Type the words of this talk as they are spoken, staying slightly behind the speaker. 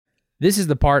This is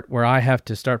the part where I have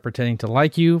to start pretending to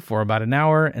like you for about an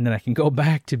hour, and then I can go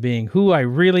back to being who I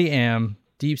really am,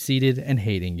 deep-seated and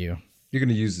hating you. You're going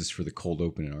to use this for the cold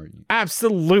open, aren't you?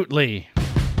 Absolutely.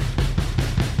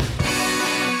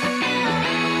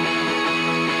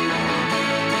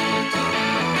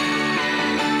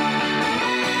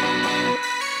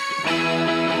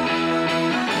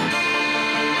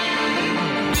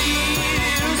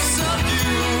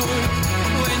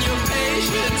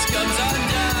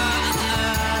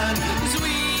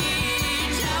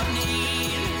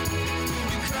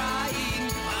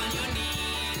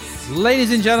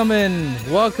 Ladies and gentlemen,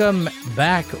 welcome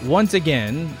back once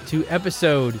again to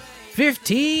episode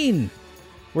 15.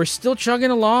 We're still chugging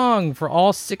along for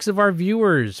all 6 of our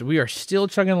viewers. We are still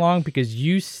chugging along because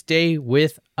you stay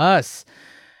with us.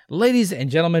 Ladies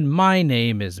and gentlemen, my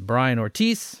name is Brian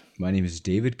Ortiz. My name is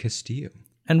David Castillo.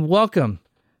 And welcome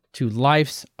to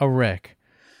Life's a Wreck.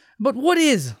 But what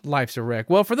is Life's a Wreck?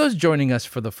 Well, for those joining us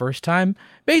for the first time,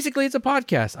 basically it's a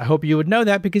podcast. I hope you would know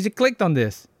that because you clicked on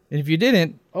this. And if you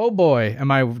didn't, oh boy,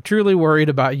 am I truly worried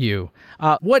about you.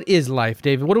 What is life,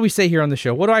 David? What do we say here on the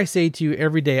show? What do I say to you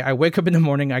every day? I wake up in the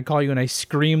morning, I call you, and I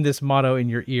scream this motto in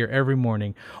your ear every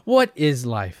morning. What is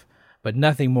life? But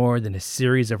nothing more than a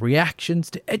series of reactions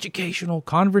to educational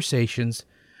conversations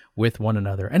with one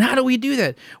another. And how do we do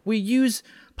that? We use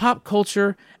pop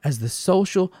culture as the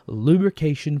social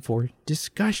lubrication for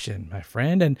discussion, my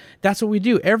friend. And that's what we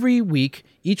do. Every week,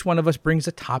 each one of us brings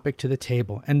a topic to the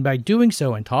table. And by doing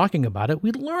so and talking about it,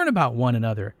 we learn about one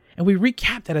another. And we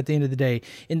recap that at the end of the day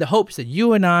in the hopes that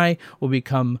you and I will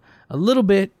become a little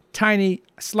bit tiny,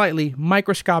 slightly,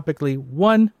 microscopically,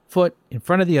 one foot in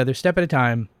front of the other, step at a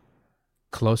time,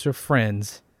 closer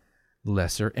friends,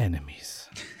 lesser enemies.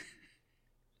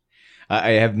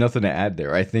 I have nothing to add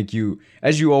there. I think you,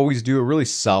 as you always do, a really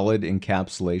solid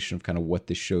encapsulation of kind of what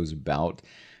this show's about.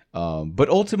 But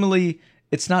ultimately,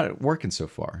 it's not working so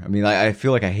far. I mean, I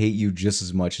feel like I hate you just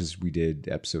as much as we did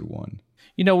episode 1.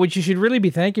 You know, what you should really be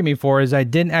thanking me for is I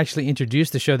didn't actually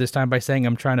introduce the show this time by saying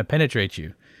I'm trying to penetrate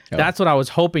you. Oh. That's what I was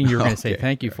hoping you were going to say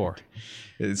thank you for.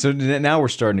 So now we're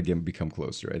starting to become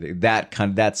closer. I think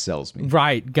that sells me.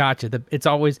 Right, gotcha. It's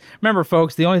always, remember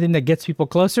folks, the only thing that gets people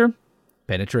closer,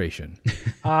 penetration.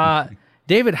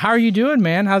 David, how are you doing,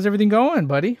 man? How's everything going,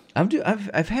 buddy?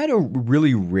 I've had a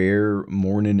really rare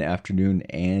morning, afternoon,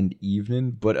 and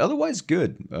evening, but otherwise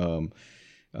good.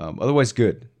 Otherwise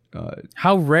good.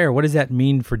 How rare? What does that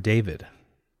mean for David?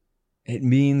 It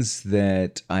means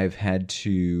that I've had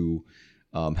to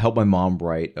help my mom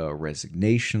write a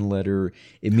resignation letter.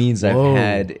 It means Whoa.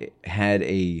 I've had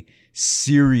a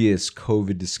serious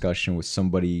COVID discussion with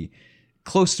somebody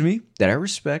close to me that I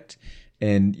respect.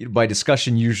 And by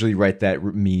discussion, usually, right, that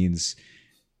means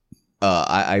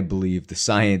I believe the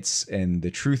science and the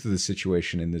truth of the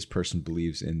situation, and this person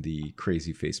believes in the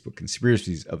crazy Facebook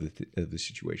conspiracies of the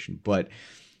situation. But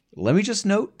let me just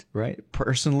note, right,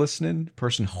 person listening,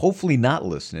 person hopefully not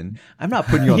listening, I'm not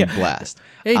putting you on the blast.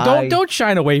 Hey, don't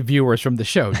shine away viewers from the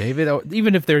show, David.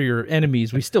 Even if they're your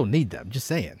enemies, we still need them. Just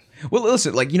saying. Well,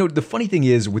 listen, like, the funny thing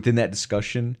is within that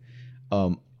discussion,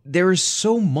 there is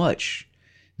so much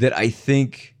that I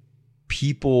think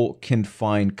people can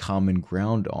find common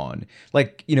ground on.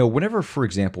 Like, whenever, for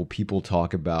example, people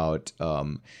talk about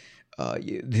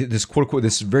this quote-unquote,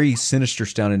 this very sinister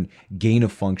sounding gain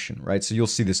of function, right? So you'll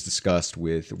see this discussed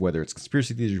with whether it's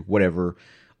conspiracy theories or whatever.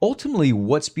 Ultimately,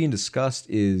 what's being discussed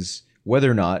is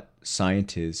whether or not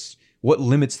scientists, what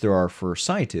limits there are for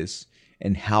scientists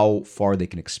and how far they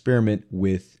can experiment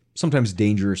with sometimes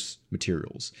dangerous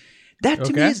materials. That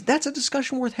to me that's a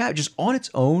discussion worth having. Just on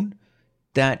its own,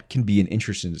 that can be an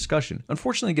interesting discussion.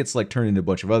 Unfortunately, it gets turned into a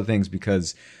bunch of other things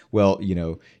because, well,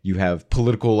 you have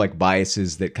political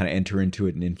biases that kind of enter into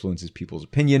it and influences people's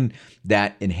opinion.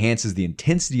 That enhances the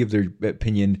intensity of their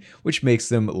opinion, which makes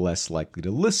them less likely to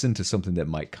listen to something that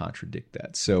might contradict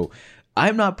that. So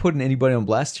I'm not putting anybody on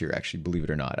blast here, actually, believe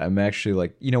it or not. I'm actually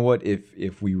like, you know what?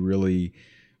 If we really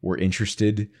were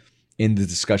interested in the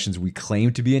discussions we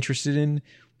claim to be interested in,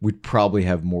 we'd probably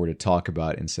have more to talk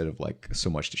about instead of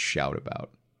so much to shout about.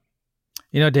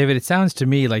 David, it sounds to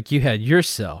me like you had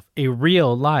yourself a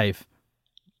real life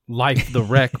the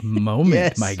wreck moment,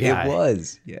 yes, my guy. It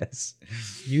was, yes.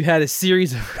 You had a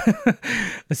series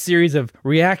of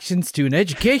reactions to an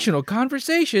educational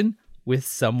conversation with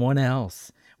someone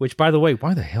else. Which, by the way,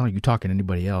 why the hell are you talking to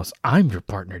anybody else? I'm your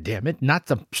partner, damn it. Not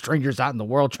some strangers out in the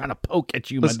world trying to poke at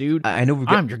you, my dude. I know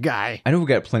I'm your guy. I know we've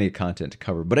got plenty of content to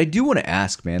cover, but I do want to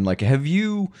ask, man, have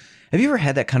you ever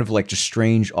had that kind of just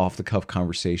strange off-the-cuff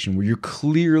conversation where you're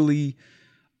clearly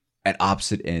at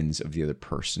opposite ends of the other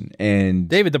person. And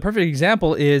David, the perfect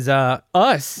example is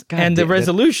us, and the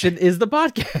resolution is the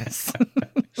podcast.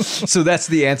 So that's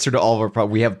the answer to all of our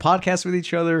problems. We have podcasts with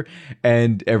each other,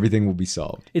 and everything will be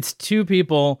solved. It's two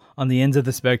people on the ends of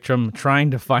the spectrum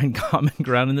trying to find common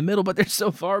ground in the middle, but they're so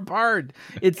far apart.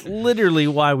 It's literally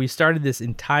why we started this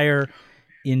entire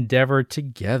endeavor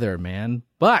together, man.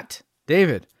 But,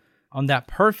 David, on that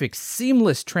perfect,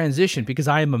 seamless transition, because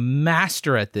I am a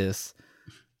master at this,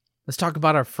 let's talk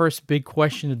about our first big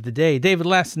question of the day. David,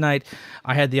 last night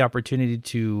I had the opportunity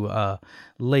to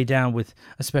lay down with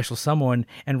a special someone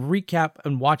and recap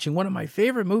and watching one of my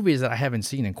favorite movies that I haven't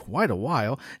seen in quite a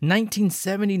while,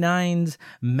 1979's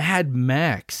Mad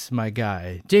Max, my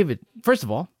guy. David, first of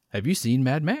all, have you seen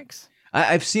Mad Max?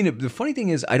 I've seen it. The funny thing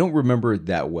is, I don't remember it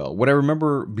that well. What I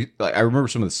remember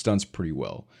some of the stunts pretty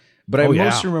well, but I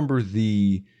mostly remember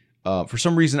the. For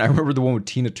some reason, I remember the one with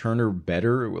Tina Turner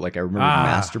better. Like, I remember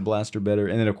Master Blaster better.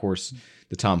 And then, of course,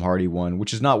 the Tom Hardy one,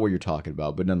 which is not what you're talking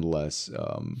about, but nonetheless.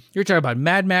 You're talking about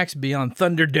Mad Max Beyond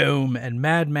Thunderdome and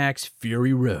Mad Max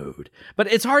Fury Road.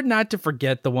 But it's hard not to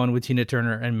forget the one with Tina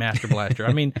Turner and Master Blaster.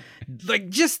 I mean, like,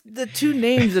 just the two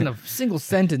names in a single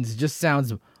sentence just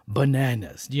sounds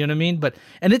bananas. Do you know what I mean? But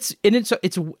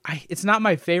it's not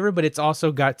my favorite, but it's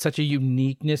also got such a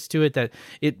uniqueness to it that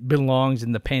it belongs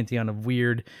in the pantheon of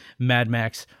weird Mad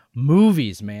Max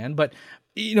movies, man. But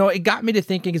it got me to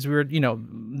thinking, as we were,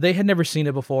 they had never seen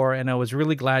it before, and I was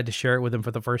really glad to share it with them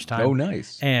for the first time. Oh,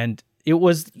 nice. And it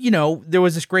was, there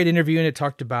was this great interview, and it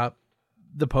talked about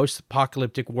the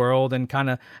post-apocalyptic world and kind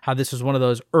of how this was one of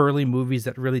those early movies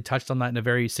that really touched on that in a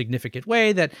very significant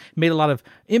way that made a lot of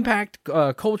impact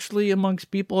culturally amongst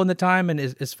people in the time, and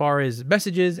as far as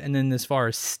messages, and then as far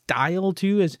as style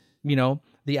too, as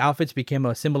the outfits became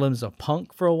a symbolism of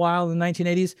punk for a while in the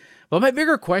 1980s. But my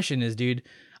bigger question is, dude,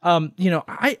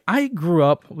 I grew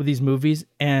up with these movies,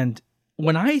 and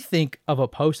when I think of a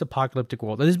post-apocalyptic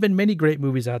world, and there's been many great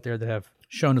movies out there that have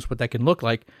shown us what that can look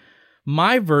like,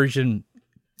 my version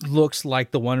looks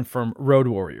like the one from Road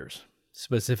Warriors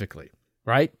specifically,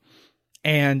 right?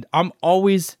 And I'm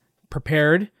always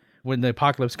prepared when the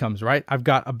apocalypse comes, right? I've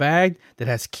got a bag that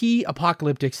has key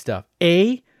apocalyptic stuff.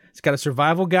 It's got a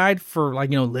survival guide for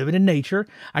living in nature.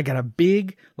 I got a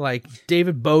big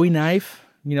David Bowie knife,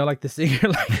 like the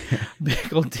singer,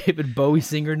 big old David Bowie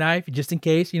singer knife, just in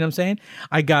case, you know what I'm saying?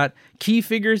 I got key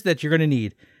figures that you're going to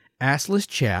need. Assless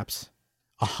chaps,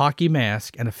 a hockey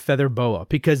mask, and a feather boa,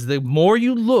 because the more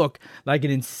you look like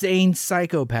an insane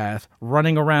psychopath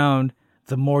running around,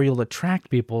 the more you'll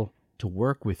attract people to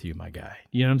work with you, my guy.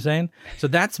 You know what I'm saying? So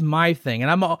that's my thing.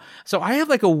 And so I have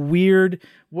a weird,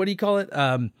 what do you call it?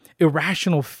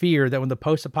 Irrational fear that when the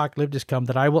post-apocalyptic come,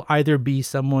 that I will either be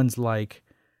someone's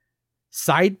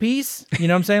side piece. You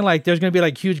know what I'm saying? There's going to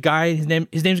be huge guy. His name's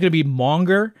going to be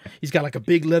Monger. He's got a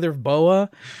big leather boa,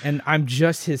 and I'm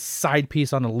just his side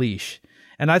piece on a leash.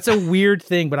 And that's a weird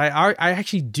thing, but I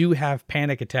actually do have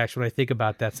panic attacks when I think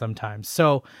about that sometimes.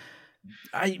 So,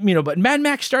 but Mad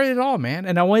Max started it all, man.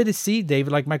 And I wanted to see,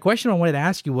 David, my question I wanted to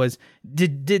ask you was,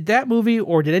 did that movie,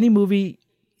 or did any movie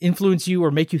influence you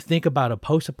or make you think about a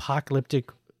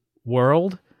post-apocalyptic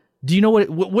world? Do you know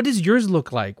what does yours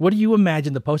look like? What do you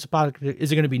imagine the post-apocalyptic?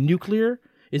 Is it going to be nuclear?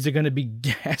 Is it going to be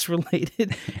gas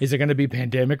related? Is it going to be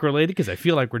pandemic related? Because I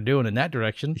feel like we're doing in that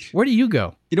direction. Where do you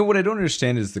go? What I don't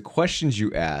understand is the questions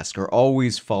you ask are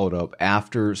always followed up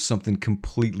after something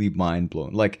completely mind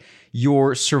blown. Like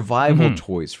your survival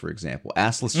toys, for example,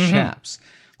 assless chaps.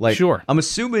 Sure. I'm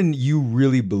assuming you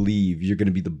really believe you're going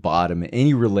to be the bottom in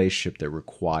any relationship that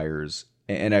requires,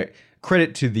 and I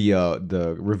credit to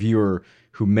the reviewer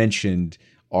who mentioned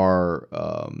our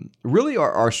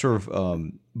sort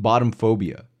of bottom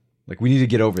phobia. We need to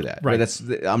get over that. Right.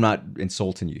 I'm not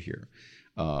insulting you here.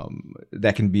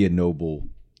 That can be a noble,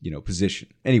 position.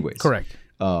 Anyways. Correct.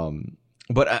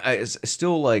 But I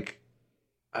still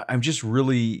I'm just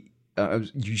really,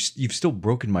 you've still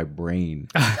broken my brain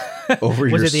over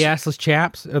Was it the assless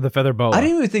chaps or the feather boa? I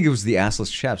didn't even think it was the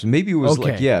assless chaps. Maybe it was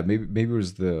maybe it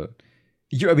was the.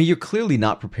 You're clearly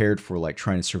not prepared for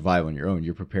trying to survive on your own.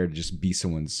 You're prepared to just be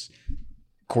someone's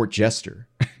court jester.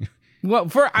 Well,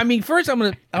 I need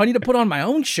to put on my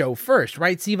own show first,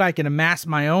 right? See if I can amass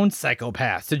my own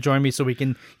psychopaths to join me so we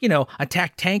can,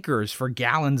 attack tankers for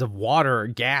gallons of water or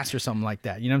gas or something like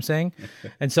that. You know what I'm saying?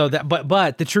 And so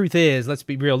but the truth is, let's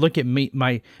be real. Look at me,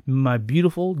 my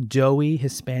beautiful, doughy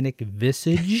Hispanic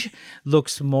visage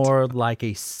looks more like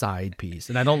a side piece.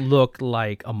 And I don't look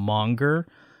like a monger.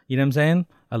 You know what I'm saying?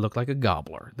 I look like a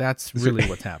gobbler. That's really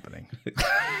what's happening.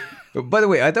 By the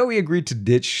way, I thought we agreed to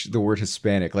ditch the word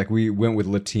Hispanic. We went with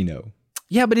Latino.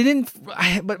 Yeah, but it didn't.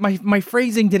 But my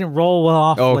phrasing didn't roll well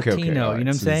off Okay, Latino. okay, all right. You know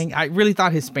what I'm So saying? I really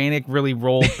thought Hispanic really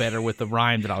rolled better with the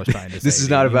rhyme that I was trying to say. This is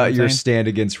not dude. You know about what your I'm saying? stand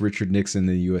against Richard Nixon in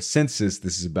the U.S. Census.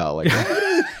 This is about like,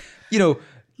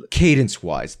 cadence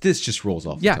wise, this just rolls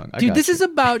off the Yeah, tongue. dude, this is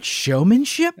about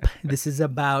showmanship. This is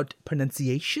about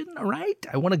pronunciation, all right?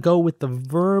 I want to go with the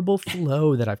verbal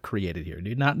flow that I've created here,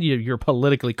 dude, not your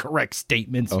politically correct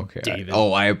statements, Okay. David.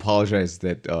 I apologize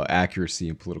that accuracy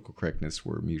and political correctness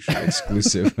were mutually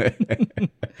exclusive.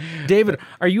 David,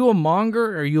 are you a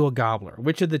monger or are you a gobbler?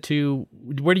 Which of the two,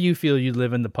 where do you feel you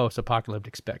live in the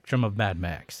post-apocalyptic spectrum of Mad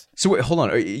Max? So wait, hold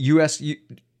on.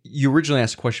 You originally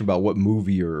asked a question about what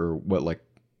movie or what like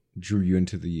drew you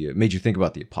into made you think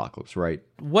about the apocalypse, right?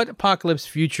 What apocalypse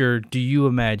future do you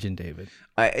imagine, David?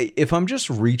 If I'm just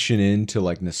reaching into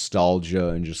like nostalgia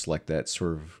and just like that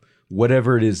sort of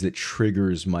whatever it is that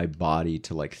triggers my body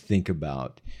to like think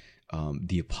about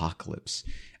the apocalypse,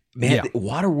 man, Yeah.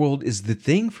 Waterworld is the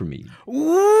thing for me.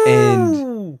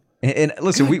 Ooh! And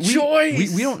listen, we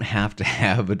choice. don't have to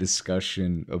have a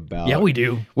discussion about. Yeah, we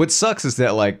do. What sucks is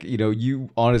that like you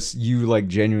like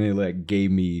genuinely like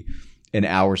gave me an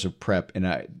hours of prep, and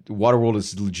Waterworld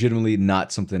is legitimately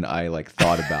not something I like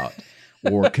thought about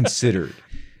or considered.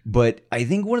 But I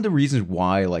think one of the reasons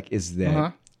why like is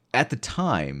that at the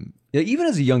time, even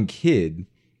as a young kid,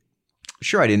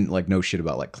 sure I didn't like know shit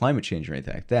about like climate change or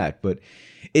anything like that, but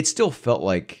it still felt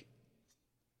like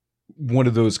one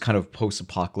of those kind of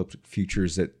post-apocalyptic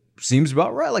futures that seems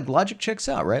about right. Like logic checks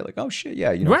out, right? Like, oh shit, yeah,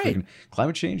 Right. freaking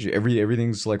climate change,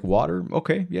 everything's like water.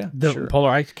 Okay, yeah, The sure. polar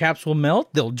ice caps will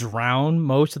melt. They'll drown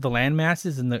most of the land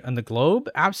masses in the globe.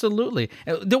 Absolutely.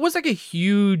 There was like a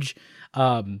huge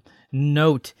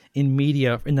note in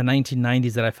media in the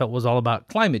 1990s that I felt was all about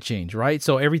climate change, right?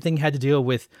 So everything had to deal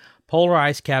with polar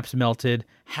ice caps melted,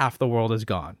 half the world is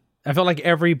gone. I felt like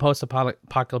every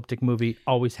post-apocalyptic movie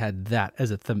always had that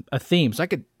as a theme. So I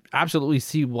could absolutely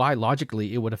see why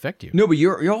logically it would affect you. No, but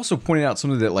you're also pointing out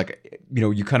something that like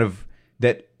you kind of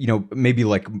that maybe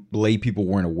like lay people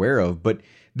weren't aware of, but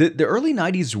the early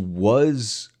 90s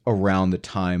was around the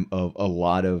time of a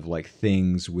lot of like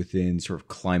things within sort of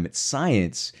climate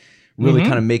science really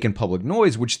kind of making public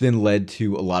noise, which then led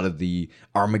to a lot of the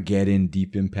Armageddon,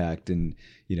 Deep Impact, and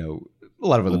a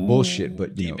lot of other bullshit.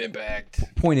 But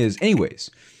Impact. Point is, anyways,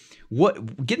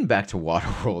 getting back to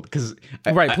Waterworld, because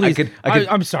Right, please.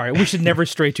 I'm sorry. We should never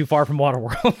stray too far from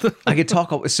Waterworld. I could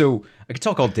talk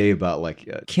all day about like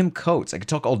Kim Coates. I could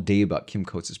talk all day about Kim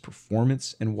Coates'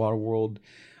 performance in Waterworld.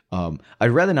 I'd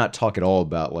rather not talk at all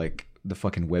about like the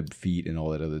fucking web feet and all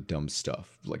that other dumb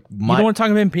stuff. Like You don't want to talk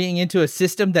about him peeing into a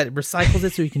system that recycles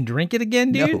it so you can drink it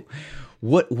again, dude? No.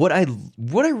 What I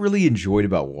really enjoyed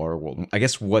about Waterworld, I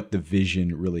guess what the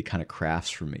vision really kind of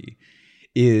crafts for me,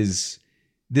 is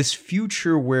this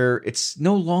future where it's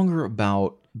no longer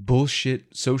about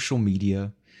bullshit social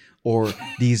media or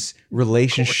these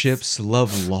relationships,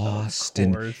 love lost,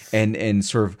 and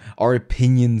sort of our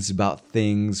opinions about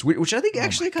things, which I think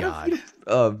actually kind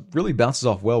of really bounces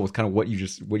off well with kind of what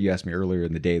you asked me earlier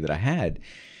in the day that I had.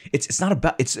 It's not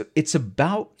about it's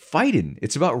about fighting.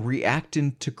 It's about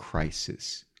reacting to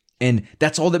crisis, and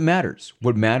that's all that matters.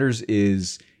 What matters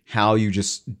is how you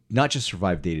just not just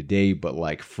survive day to day, but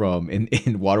like from in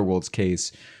Waterworld's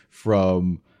case,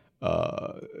 from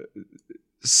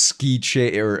ski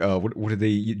chase or what are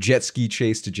they, jet ski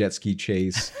chase to jet ski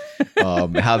chase,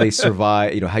 how they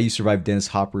survive, how you survive Dennis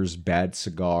Hopper's bad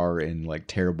cigar and like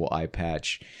terrible eye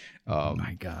patch. Oh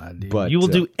my God, dude. But You will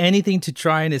do anything to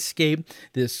try and escape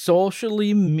this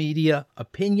socially media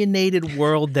opinionated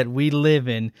world that we live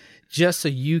in just so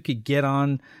you could get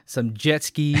on some jet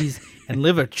skis and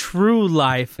live a true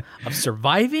life of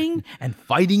surviving and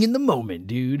fighting in the moment,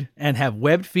 dude, and have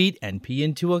webbed feet and pee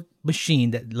into a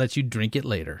machine that lets you drink it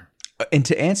later. And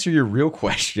to answer your real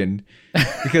question,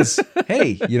 because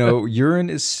hey, urine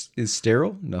is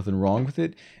sterile, nothing wrong with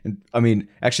it. And I mean,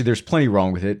 actually, there's plenty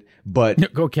wrong with it.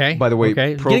 But okay, by the way,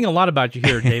 getting a lot about you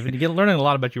here, David. Learning a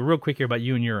lot about you real quick here about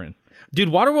you and urine, dude.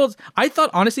 Waterworld's. I thought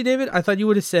honestly, David, I thought you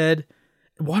would have said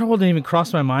Waterworld didn't even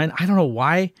cross my mind. I don't know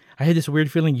why. I had this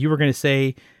weird feeling you were going to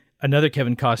say another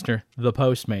Kevin Costner, The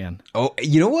Postman. Oh,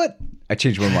 you know what? I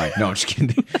changed my mind. No, I'm just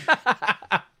kidding.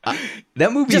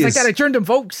 That movie just like that. I turned him,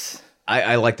 folks.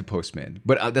 I like The Postman,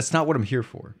 but that's not what I'm here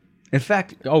for. In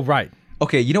fact, oh right,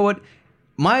 okay. You know what?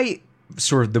 My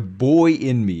sort of the boy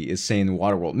in me is saying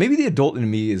Waterworld. Maybe the adult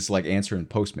in me is like answering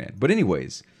Postman. But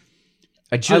anyways,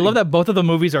 I love that both of the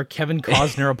movies are Kevin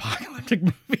Costner apocalyptic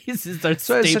movies. It's a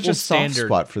So it's such a soft standard.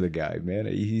 spot for the guy, man.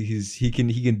 He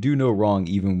can do no wrong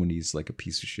even when he's like a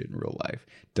piece of shit in real life.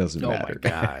 Doesn't matter. Oh my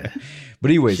God.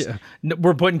 But anyways,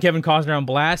 We're putting Kevin Costner on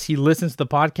blast. He listens to the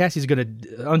podcast. He's going to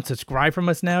unsubscribe from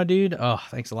us now, dude. Oh,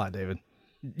 thanks a lot, David.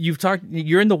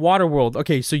 You're in the water world.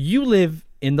 Okay, so you live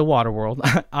in the water world.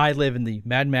 I live in the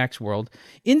Mad Max world.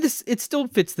 In this, it still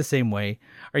fits the same way.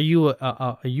 Are you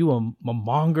a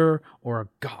monger or a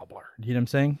gobbler? You know what I'm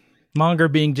saying? Monger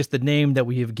being just the name that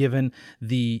we have given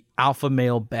the alpha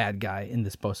male bad guy in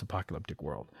this post-apocalyptic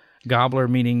world. Gobbler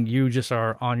meaning you just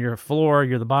are on your floor,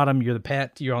 you're the bottom, you're the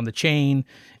pet, you're on the chain,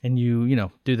 and you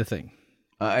do the thing.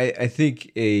 I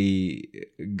think a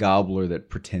gobbler that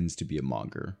pretends to be a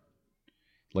monger.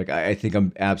 Like, I think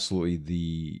I'm absolutely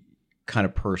the kind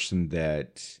of person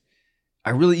that I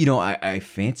really, I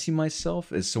fancy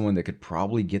myself as someone that could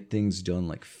probably get things done,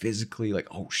 like physically, like,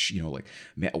 like,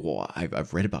 man, well,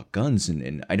 I've read about guns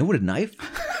and I know what a knife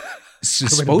is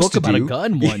supposed to do. I read a book about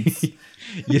a gun once.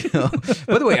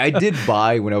 By the way, I did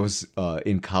buy when I was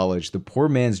in college the Poor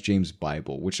Man's James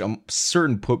Bible, which I'm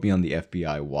certain put me on the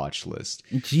FBI watch list.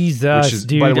 Jesus,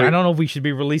 dude, by the way, I don't know if we should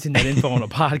be releasing that info on a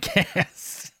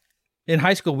podcast. In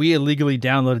high school, we illegally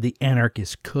downloaded the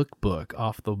Anarchist Cookbook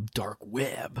off the dark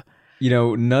web.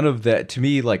 None of that, to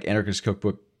me, like Anarchist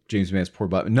Cookbook, James Mann's Poor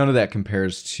Bible, none of that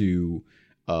compares to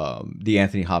the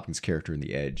Anthony Hopkins character in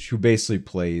The Edge, who basically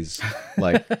plays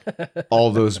like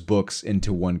all those books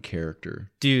into one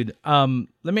character. Dude, let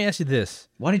me ask you this.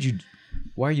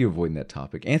 Why are you avoiding that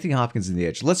topic? Anthony Hopkins in The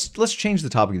Edge. Let's change the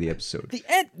topic of the episode.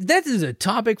 That is a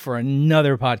topic for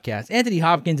another podcast. Anthony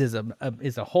Hopkins is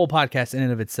a whole podcast in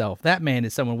and of itself. That man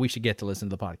is someone we should get to listen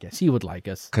to the podcast. He would like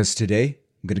us. Because today,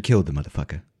 I'm going to kill the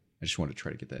motherfucker. I just wanted to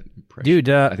try to get that impression.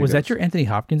 Dude, was that your Anthony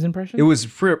Hopkins impression? It was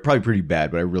probably pretty bad,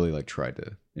 but I really tried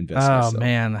to invest in myself. Oh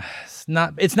man,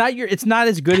 it's not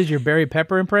as good as your Barry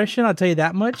Pepper impression. I'll tell you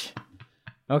that much.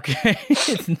 Okay,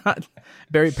 it's not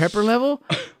Barry Pepper level,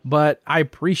 but I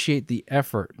appreciate the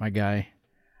effort, my guy.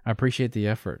 I appreciate the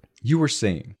effort. You were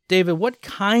saying, David, what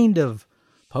kind of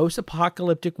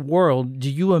post-apocalyptic world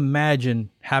do you imagine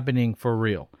happening for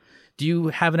real? Do you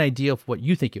have an idea of what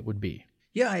you think it would be?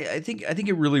 Yeah, I think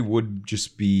it really would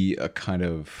just be a kind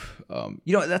of,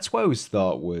 that's what I always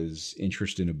thought was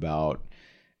interesting about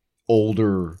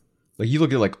older, like you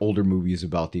look at like older movies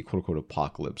about the quote unquote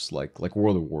apocalypse, like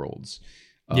World of Worlds.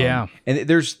 Yeah. And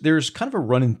there's kind of a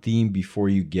running theme before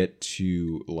you get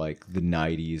to like the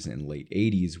 90s and late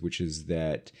 80s, which is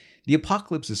that the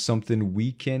apocalypse is something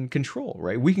we can control,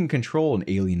 right? We can control an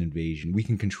alien invasion. We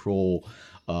can control,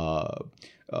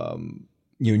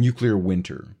 nuclear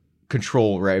winter.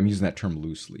 Control, right? I'm using that term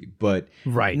loosely, but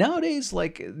right nowadays,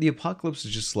 like the apocalypse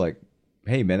is just like,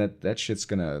 hey man, that shit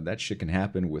can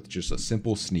happen with just a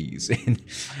simple sneeze,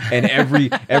 and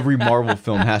every Marvel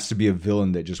film has to be a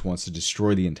villain that just wants to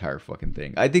destroy the entire fucking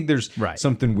thing. I think there's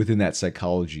something within that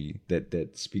psychology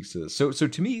that speaks to this. So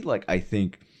to me, like I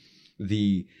think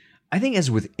as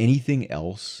with anything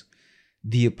else,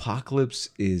 the apocalypse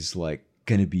is like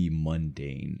gonna be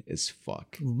mundane as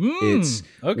fuck. It's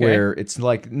okay. Where it's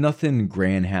like nothing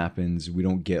grand happens. We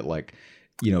don't get like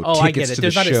tickets I get it. to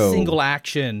There's the not show. A single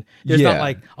action. There's not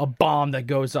like a bomb that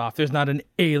goes off. There's not an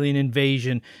alien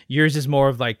invasion. Yours is more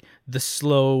of like the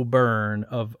slow burn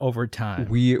of over time.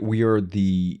 We are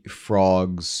the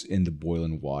frogs in the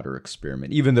boiling water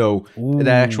experiment, even though that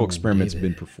actual experiment's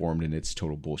been performed and it's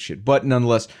total bullshit. But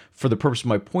nonetheless, for the purpose of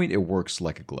my point, it works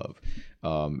like a glove.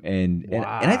 And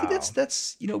I think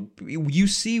that's you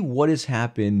see what has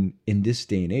happened in this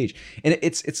day and age, and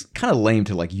it's kind of lame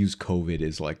to like use COVID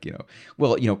as like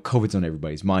COVID's on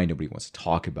everybody's mind, nobody wants to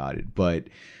talk about it, but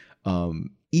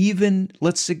even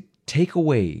let's take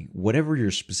away whatever your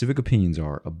specific opinions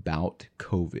are about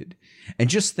COVID and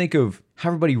just think of how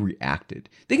everybody reacted.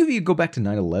 Think of you go back to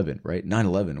 9/11, right?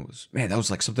 9/11 was, man, that was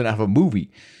like something out of a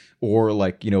movie, or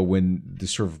like when the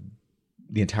sort of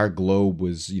the entire globe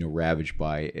was, ravaged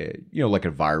by, like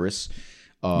a virus.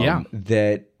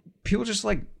 That people just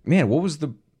like, man, what was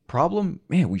the problem?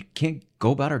 Man, we can't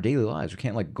go about our daily lives. We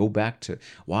can't like go back to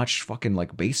watch fucking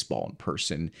like baseball in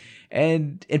person,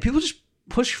 and people just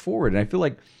push forward. And I feel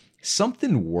like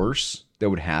something worse that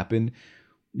would happen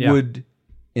would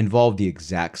involve the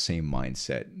exact same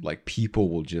mindset. Like people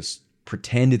will just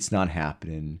pretend it's not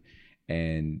happening,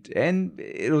 and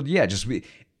it'll just be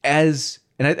as.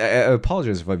 And I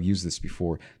apologize if I've used this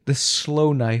before. The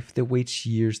slow knife that waits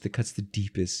years, that cuts the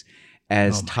deepest,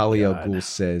 as Talia al Ghul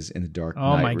says in The Dark Knight.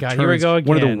 Oh my God, here we Returns. go again.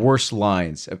 One of the worst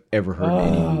lines I've ever heard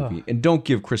in any movie. And don't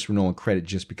give Christopher Nolan credit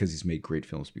just because he's made great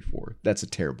films before. That's a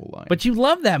terrible line. But you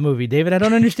love that movie, David. I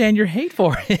don't understand your hate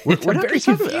for it. We're I'm not very gonna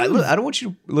talk confused. about it. I don't want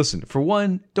you to listen. For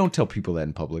one, don't tell people that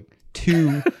in public.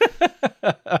 Two,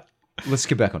 let's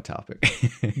get back on topic.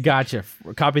 Gotcha.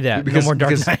 Copy that. No more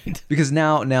Dark Knight. Because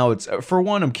now it's for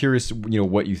one, I'm curious,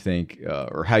 what you think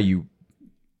or how you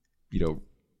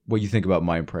what you think about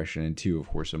my impression, and two, of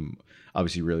course, I'm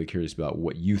obviously really curious about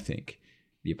what you think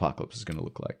the apocalypse is going to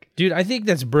look like. Dude, I think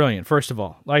that's brilliant. First of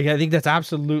all, I think that's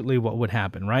absolutely what would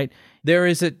happen, right? There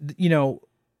is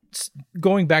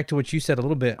going back to what you said a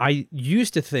little bit, I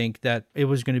used to think that it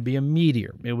was going to be a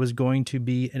meteor. It was going to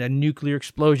be a nuclear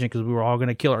explosion because we were all going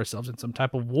to kill ourselves in some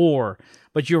type of war.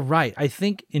 But you're right. I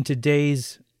think in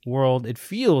today's world, it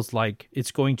feels like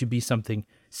it's going to be something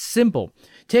simple.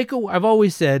 I've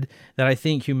always said that I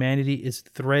think humanity is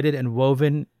threaded and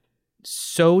woven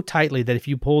so tightly that if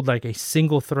you pulled like a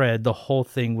single thread, the whole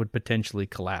thing would potentially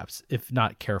collapse if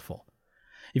not careful.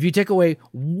 If you take away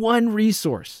one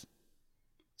resource,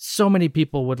 so many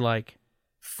people would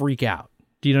freak out.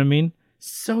 Do you know what I mean?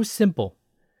 So simple.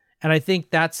 And I think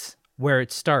that's where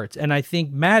it starts. And I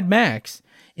think Mad Max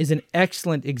is an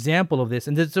excellent example of this.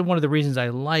 And this is one of the reasons I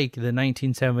like the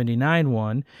 1979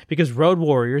 one, because Road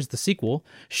Warriors, the sequel,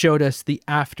 showed us the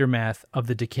aftermath of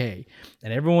the decay.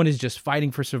 And everyone is just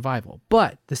fighting for survival.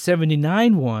 But the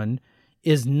 79 one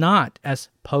is not as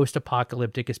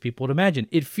post-apocalyptic as people would imagine.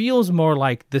 It feels more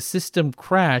like the system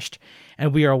crashed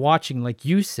and we are watching, like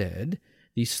you said,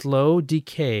 the slow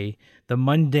decay, the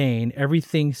mundane,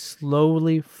 everything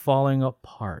slowly falling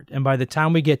apart. And by the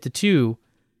time we get to 2,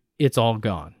 it's all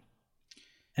gone.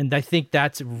 And I think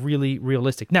that's really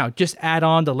realistic. Now, just add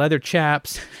on the leather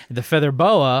chaps, the feather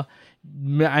boa,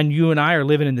 and you and I are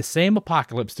living in the same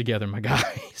apocalypse together, my guy.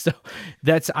 So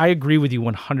I agree with you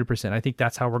 100%. I think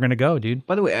that's how we're going to go, dude.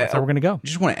 By the way, that's how we're going to go. I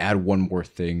just want to add one more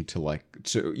thing to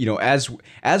as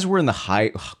we're in the high,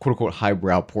 quote unquote,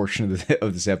 highbrow portion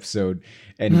of this episode,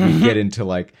 and we get into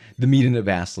the meat and the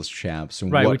vassalist chaps,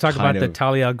 and right, what we talk about of, the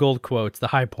Talia al Ghul quotes, the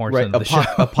high portion right, of the show.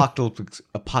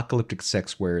 apocalyptic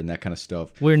sexware and that kind of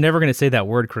stuff. We're never going to say that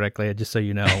word correctly, just so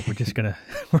you know. We're always going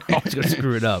to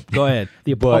screw it up. Go ahead.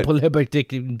 The apocalyptic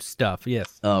stuff,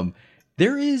 yes.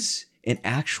 There is an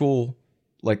actual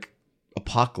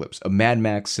apocalypse, a Mad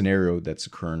Max scenario that's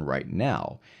occurring right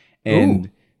now,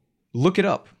 and look it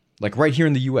up. Right here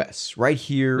in the U.S., right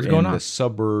here in the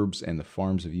suburbs and the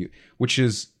farms of which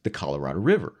is the Colorado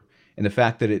River. And the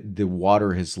fact that the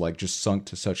water has just sunk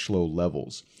to such low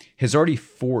levels has already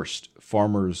forced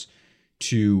farmers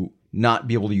to not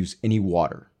be able to use any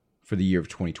water for the year of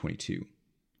 2022.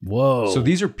 Whoa. So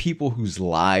these are people whose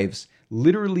lives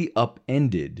literally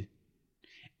upended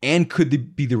and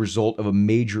could be the result of a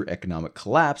major economic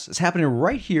collapse. It's happening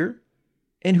right here.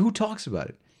 And who talks about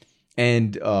it?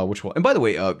 And which one? And by the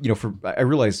way, I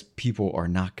realize people are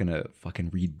not gonna fucking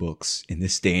read books in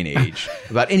this day and age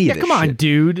about any of this. Come on, shit.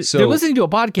 dude. So, they're listening to a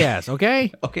podcast,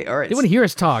 okay? Okay, all right. They want to hear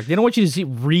us talk. They don't want you to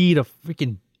read a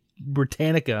freaking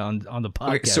Britannica on the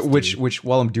podcast. Okay, so which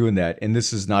while I'm doing that, and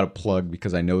this is not a plug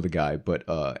because I know the guy, but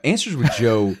Answers with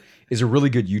Joe is a really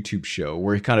good YouTube show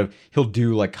where he'll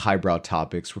do highbrow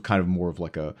topics with kind of more of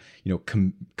a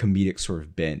comedic sort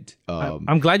of bent.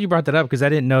 I'm glad you brought that up because I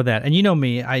didn't know that. And you know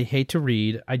me, I hate to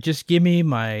read. I just give me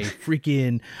my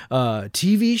freaking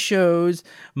TV shows,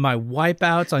 my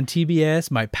Wipeouts on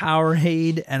TBS, my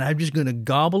Powerade, and I'm just gonna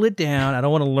gobble it down. I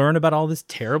don't want to learn about all this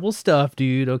terrible stuff,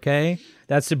 dude. Okay,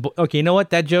 okay. You know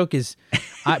what? That joke is.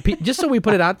 Just so we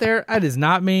put it out there, that is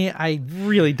not me. I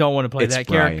really don't want to play that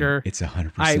Brian. character. It's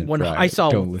 100%. I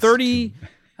saw 30.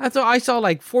 I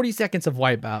saw 40 seconds of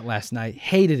Wipeout last night.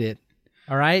 Hated it.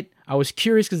 All right. I was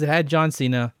curious because it had John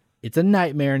Cena. It's a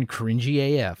nightmare and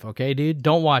cringy AF. Okay, dude.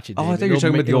 Don't watch it. David. Oh, I thought you were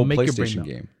talking about the old PlayStation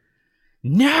game.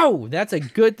 No, that's a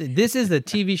good. This is the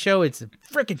TV show. It's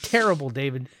freaking terrible,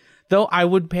 David. Though I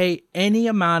would pay any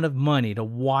amount of money to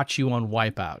watch you on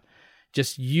Wipeout.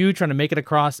 Just you trying to make it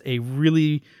across a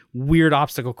really weird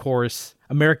obstacle course,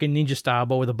 American Ninja style,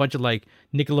 but with a bunch of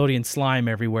Nickelodeon slime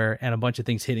everywhere and a bunch of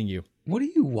things hitting you. What are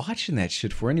you watching that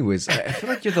shit for anyways? I feel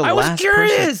like you're the I last was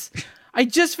curious. person. I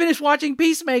just finished watching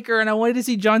Peacemaker and I wanted to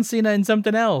see John Cena in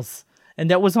something else.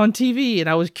 And that was on TV and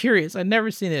I was curious. I'd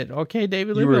never seen it. Okay,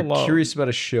 David, leave me alone. You were curious about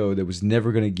a show that was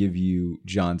never going to give you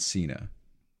John Cena.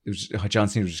 John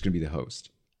Cena was just going to be the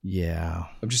host. Yeah.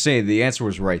 I'm just saying the answer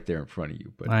was right there in front of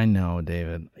you. But I know,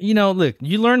 David. Look,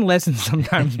 you learn lessons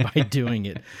sometimes by doing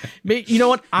it. You know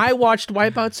what? I watched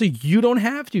Wipeout, so you don't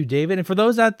have to, David. And for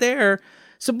those out there,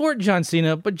 support John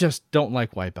Cena, but just don't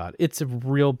like Wipeout. It's a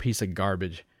real piece of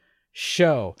garbage.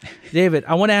 show. David,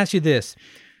 I want to ask you this.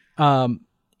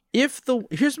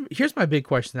 Here's my big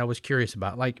question I was curious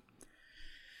about. Like,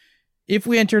 if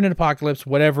we enter an apocalypse,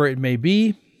 whatever it may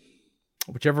be,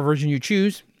 whichever version you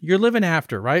choose, you're living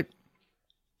after, right?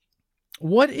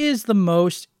 What is the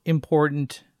most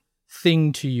important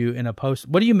thing to you in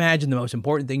what do you imagine the most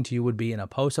important thing to you would be in a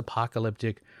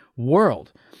post-apocalyptic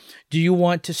world? Do you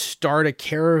want to start a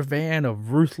caravan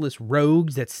of ruthless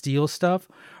rogues that steal stuff?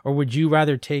 Or would you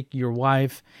rather take your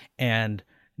wife and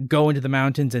go into the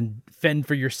mountains and fend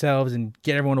for yourselves and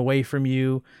get everyone away from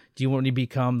you? Do you want to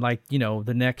become like,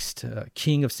 the next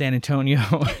king of San Antonio,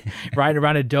 riding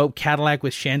around a dope Cadillac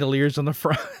with chandeliers on the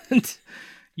front?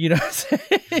 You know what I'm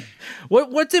saying?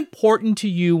 What's important to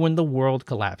you when the world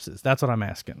collapses? That's what I'm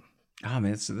asking. Oh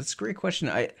man, that's a great question.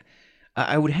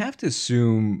 I would have to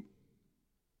assume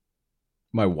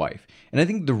my wife, and I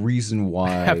think the reason why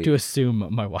I have to assume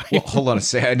my wife. Well, hold on a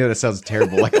second. I know that sounds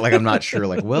terrible. Like I'm not sure.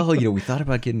 Like, well, we thought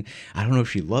about getting. I don't know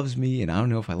if she loves me, and I don't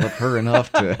know if I love her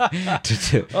enough to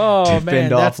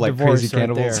fend off like crazy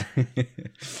cannibals. Right.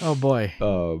 Oh boy.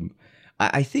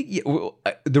 I think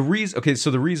the reason. Okay,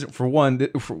 so the reason for one,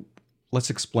 let's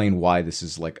explain why this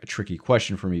is like a tricky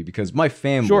question for me, because my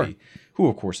family, sure, who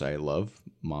of course I love,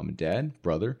 mom and dad,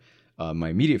 brother, my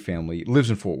immediate family lives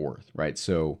in Fort Worth, right?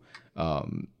 So.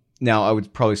 Now I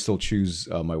would probably still choose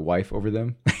my wife over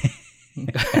them,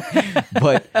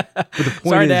 but the point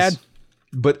Sorry, is, Dad.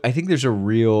 But I think there's a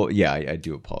real, I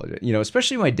do apologize.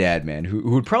 Especially my dad, man, who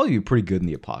would probably be pretty good in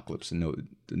the apocalypse and know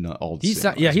all the He's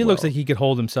not, yeah, he looks like he could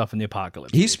hold himself in the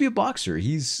apocalypse. He used to be a boxer.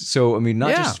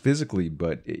 Not just physically,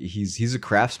 but he's a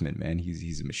craftsman, man.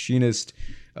 He's a machinist.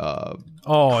 He's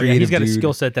got a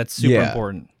skill set that's super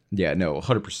important. Yeah, no,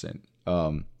 100%.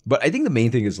 But I think the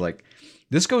main thing is like.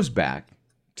 This goes back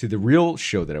to the real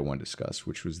show that I want to discuss,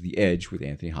 which was The Edge with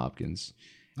Anthony Hopkins.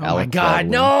 Oh Alec my God,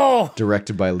 Baldwin, no!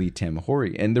 Directed by Lee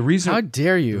Tamahori. And the reason... How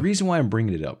dare you? The reason why I'm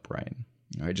bringing it up, Brian,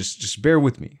 all right, just bear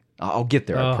with me. I'll get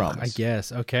there, I promise. I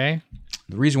guess, okay.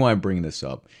 The reason why I'm bringing this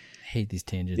up... I hate these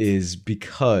tangents. ...is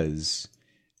because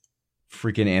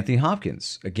freaking Anthony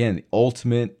Hopkins, again, the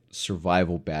ultimate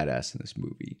survival badass in this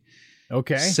movie...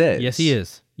 Okay. Says, yes, he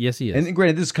is. And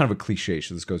granted, this is kind of a cliche,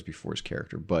 so this goes before his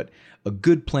character, but a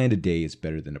good plan today is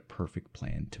better than a perfect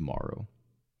plan tomorrow.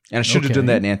 And I should have done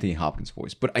that in Anthony Hopkins'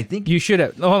 voice, but I think you should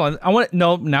have. No, hold on.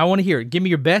 Now I want to hear it. Give me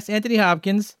your best Anthony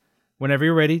Hopkins. Whenever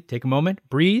you're ready, take a moment,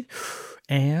 breathe,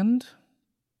 and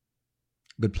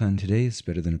good plan today is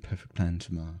better than a perfect plan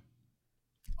tomorrow.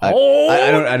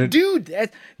 I don't, dude,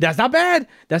 that's not bad.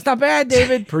 That's not bad,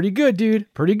 David. Pretty good, dude.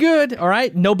 Pretty good. All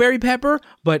right, no Barry Pepper,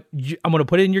 but I'm gonna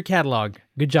put it in your catalog.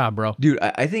 Good job, bro. Dude,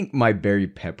 I think my Barry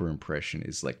Pepper impression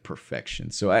is like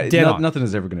perfection. So nothing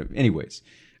is ever gonna. Anyways,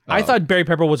 I thought Barry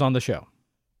Pepper was on the show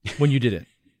when you did it.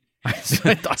 I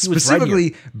thought specifically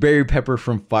right Barry Pepper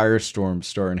from Firestorm,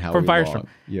 starring Howie from Firestorm. Long.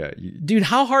 Yeah, dude,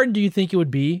 how hard do you think it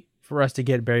would be for us to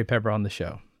get Barry Pepper on the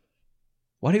show?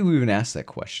 Why did we even ask that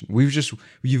question?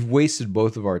 You've wasted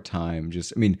both of our time.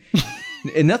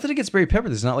 And nothing against Barry Pepper.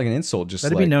 This is not like an insult. Just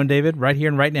let it be known, David, right here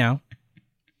and right now,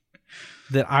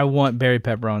 that I want Barry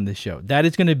Pepper on this show. That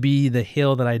is going to be the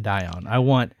hill that I die on. I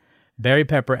want Barry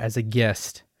Pepper as a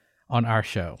guest on our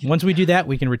show. Once we do that,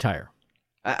 we can retire.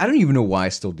 I don't even know why I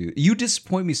still do it. You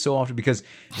disappoint me so often because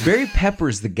Barry Pepper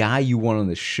is the guy you want on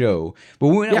the show. But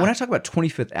when I talk about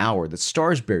 25th Hour that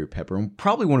stars Barry Pepper and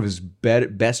probably one of his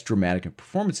best dramatic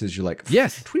performances, you're like,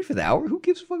 yes, 25th Hour? Who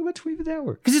gives a fuck about 25th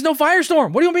Hour? Because there's no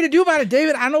Firestorm. What do you want me to do about it,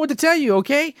 David? I don't know what to tell you,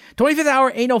 okay? 25th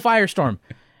Hour ain't no Firestorm.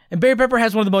 And Barry Pepper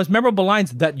has one of the most memorable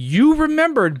lines that you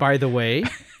remembered, by the way.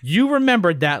 You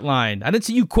remembered that line. I didn't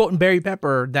see you quoting Barry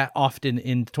Pepper that often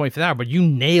in 25th Hour, but you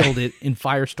nailed it in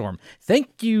Firestorm.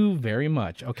 Thank you very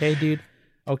much. Okay, dude?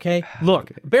 Okay?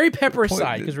 Look, Barry Pepper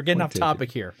aside, because we're getting off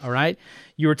topic here, all right?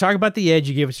 You were talking about The Edge.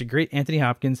 You gave us a great Anthony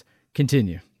Hopkins.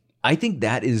 Continue. I think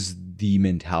that is the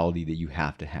mentality that you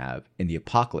have to have in the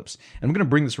apocalypse. And I'm going to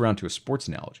bring this around to a sports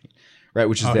analogy, right?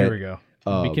 Which is that... Here we go.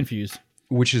 Be confused.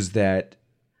 Which is that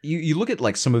you look at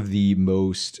like some of the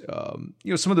most,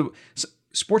 some of the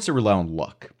sports that rely on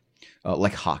luck,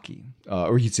 like hockey,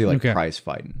 or you'd say like prize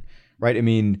fighting, right? I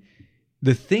mean,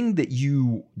 the thing that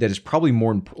is probably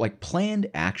more like planned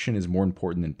action is more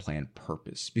important than planned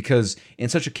purpose, because in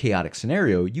such a chaotic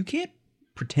scenario, you can't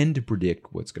pretend to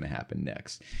predict what's going to happen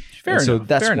next. Fair enough. So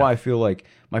that's why I feel like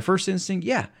my first instinct,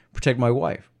 protect my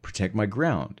wife, protect my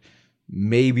ground.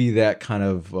 Maybe that kind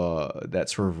of that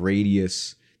sort of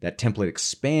radius, that template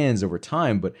expands over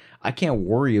time, but I can't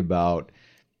worry about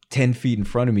 10 feet in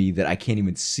front of me that I can't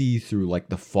even see through like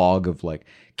the fog of like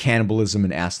cannibalism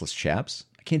and assless chaps.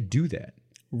 I can't do that.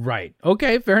 Right.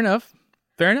 Okay. Fair enough.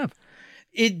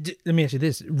 Let me ask you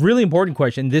this really important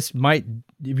question. This might,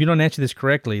 if you don't answer this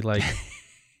correctly, like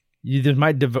this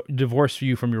might divorce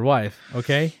you from your wife.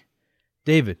 Okay,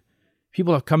 David.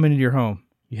 People have come into your home.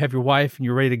 You have your wife and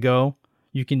you're ready to go.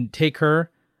 You can take her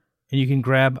and you can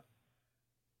grab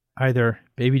either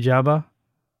Baby Jabba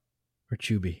or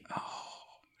Chewie. Oh, man.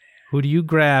 Who do you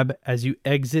grab as you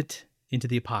exit into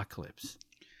the apocalypse?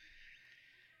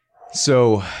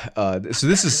 So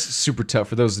this is super tough.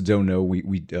 For those that don't know, we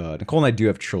Nicole and I do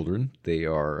have children.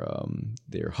 They're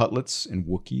Hutlets and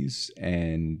Wookiees,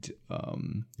 and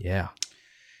yeah,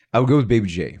 I would go with Baby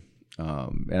J,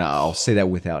 and I'll say that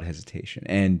without hesitation.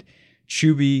 And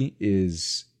Chewie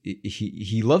is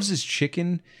he loves his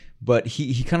chicken, but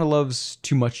he kind of loves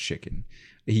too much chicken.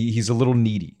 He's a little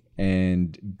needy,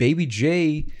 and Baby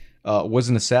J was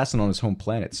an assassin on his home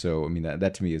planet. So I mean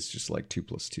that to me is just like 2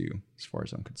 + 2 as far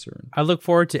as I'm concerned. I look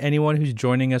forward to anyone who's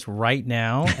joining us right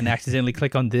now and accidentally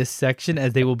click on this section,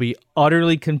 as they will be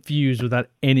utterly confused without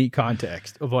any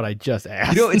context of what I just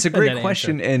asked. You know, it's a great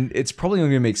question, and it's probably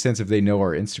only going to make sense if they know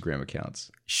our Instagram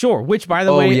accounts. Sure. Which, by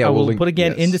the way, yeah, I will link, put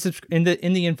again yes. in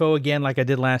the info again, like I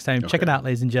did last time. Okay. Check it out,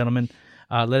 ladies and gentlemen.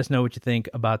 Let us know what you think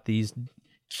about these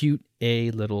cute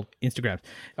little Instagrams.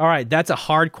 All right, that's a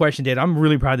hard question, Dave. I'm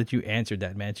really proud that you answered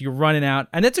that, man. So you're running out,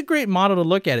 and that's a great model to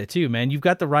look at it too, man. You've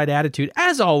got the right attitude,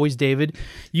 as always, David.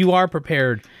 You are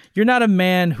prepared. You're not a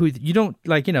man who you don't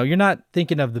like. You know, you're not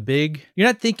thinking of the big. You're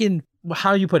not thinking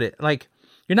how you put it. Like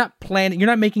you're not planning. You're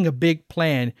not making a big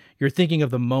plan. You're thinking of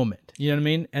the moment. You know what I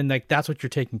mean? And like that's what you're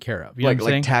taking care of. You know what I'm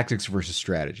saying? Like tactics versus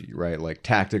strategy, right? Like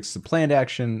tactics, the planned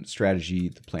action, strategy,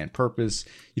 the planned purpose.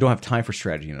 You don't have time for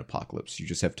strategy in an apocalypse. You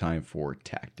just have time for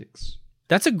tactics.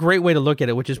 That's a great way to look at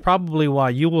it, which is probably why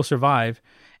you will survive.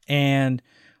 And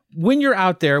when you're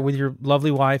out there with your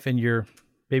lovely wife and your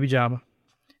baby Jabba,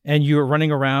 and you're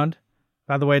running around,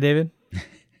 by the way, David,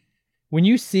 when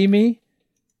you see me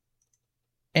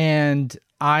and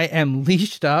I am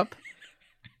leashed up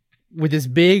with this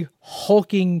big,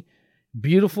 hulking,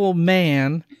 beautiful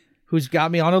man who's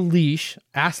got me on a leash,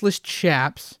 assless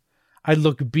chaps. I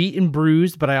look beat and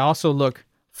bruised, but I also look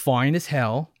fine as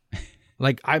hell.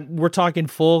 Like we're talking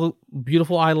full,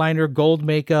 beautiful eyeliner, gold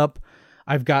makeup.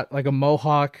 I've got like a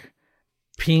mohawk,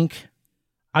 pink.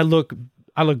 I look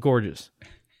gorgeous,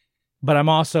 but I'm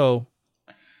also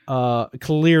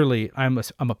clearly I'm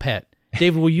a pet.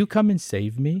 David, will you come and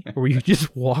save me? Or will you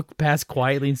just walk past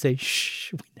quietly and say,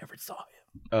 shh, we never saw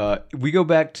him? We go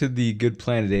back to the good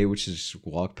plan today, which is just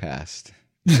walk past.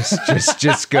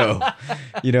 Just go.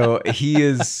 You know,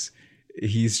 he's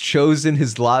chosen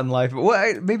his lot in life.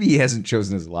 Well, maybe he hasn't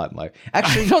chosen his lot in life.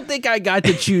 Actually, I don't think I got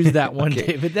to choose that one, okay.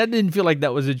 David. That didn't feel like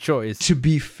that was a choice. To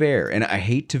be fair, and I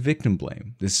hate to victim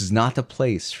blame. This is not the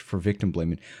place for victim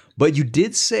blaming. But you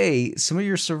did say some of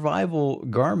your survival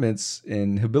garments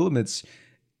and habiliments,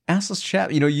 assless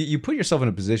chap. You know, you put yourself in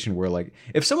a position where, like,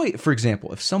 if somebody, for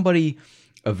example,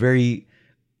 a very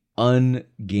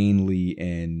ungainly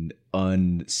and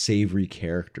unsavory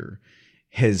character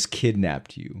has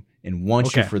kidnapped you and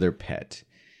wants you for their pet,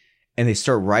 and they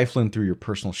start rifling through your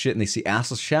personal shit and they see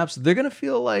assless chaps, they're going to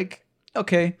feel like,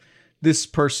 okay, this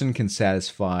person can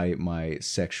satisfy my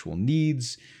sexual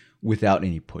needs without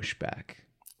any pushback.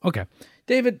 Okay.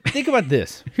 David, think about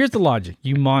this. Here's the logic.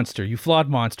 You monster, you flawed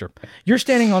monster. You're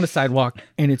standing on the sidewalk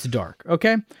and it's dark,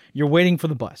 okay? You're waiting for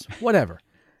the bus, whatever.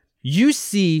 You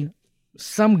see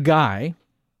some guy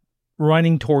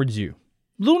running towards you.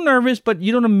 A little nervous, but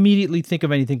you don't immediately think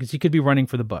of anything because he could be running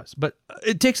for the bus. But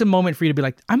it takes a moment for you to be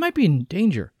like, I might be in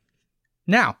danger.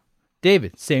 Now,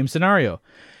 David, same scenario.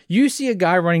 You see a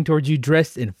guy running towards you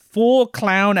dressed in full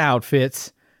clown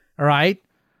outfits, all right?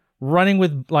 Running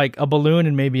with like a balloon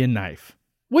and maybe a knife.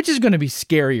 Which is going to be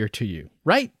scarier to you,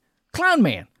 right? Clown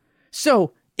man.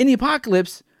 So, in the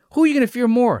apocalypse, who are you going to fear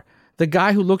more? The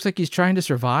guy who looks like he's trying to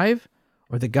survive?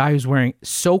 Or the guy who's wearing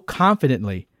so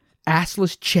confidently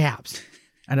assless chaps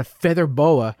and a feather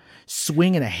boa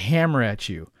swinging a hammer at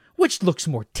you? Which looks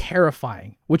more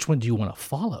terrifying? Which one do you want to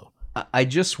follow? I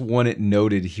just want it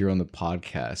noted here on the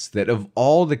podcast that of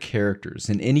all the characters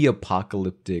in any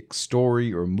apocalyptic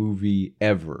story or movie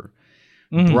ever,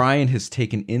 Brian has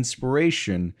taken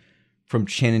inspiration from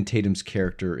Channing Tatum's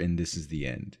character in This Is the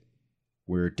End,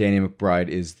 where Danny McBride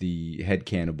is the head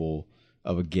cannibal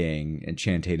of a gang and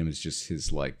Channing Tatum is just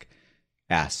his like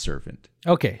ass servant.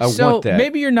 Okay, so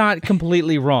maybe you're not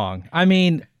completely wrong. I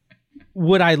mean,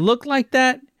 would I look like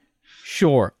that?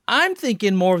 Sure. I'm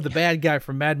thinking more of the bad guy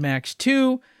from Mad Max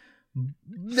 2.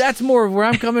 That's more of where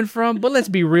I'm coming from, but let's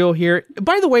be real here.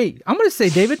 By the way, I'm going to say,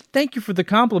 David, thank you for the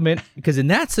compliment, because in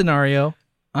that scenario,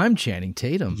 I'm Channing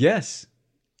Tatum. Yes.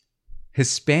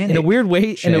 Hispanic. In a weird way, in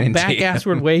a Channing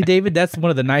back-assward way, David, that's one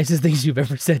of the nicest things you've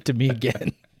ever said to me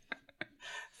again.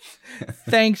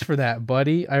 Thanks for that,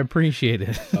 buddy. I appreciate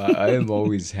it. I am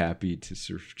always happy to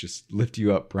sort of just lift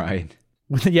you up, Brian.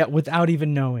 Yeah, without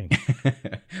even knowing.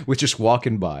 With just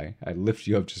walking by. I lift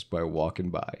you up just by walking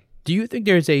by. Do you think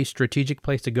there's a strategic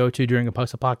place to go to during a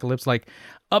post-apocalypse, like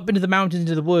up into the mountains,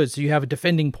 into the woods, so you have a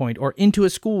defending point, or into a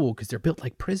school because they're built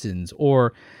like prisons,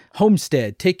 or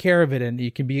homestead, take care of it, and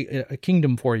it can be a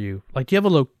kingdom for you? Like, do you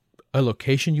have a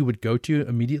location you would go to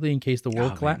immediately in case the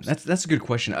world collapsed? That's a good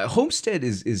question. Homestead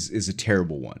is a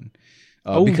terrible one.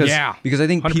 Because I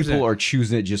think 100%. people are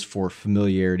choosing it just for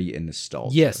familiarity and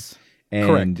nostalgia. Yes. And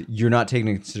correct. You're not taking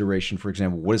into consideration, for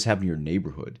example, what has happened in your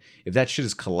neighborhood. If that shit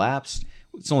has collapsed,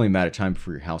 it's only a matter of time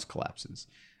before your house collapses.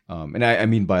 And I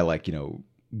mean by like, you know,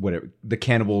 whatever, the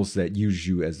cannibals that use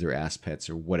you as their ass pets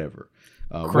or whatever.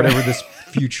 Whatever this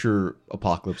future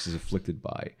apocalypse is afflicted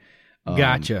by.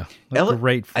 Gotcha.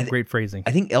 Great phrasing.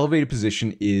 I think elevated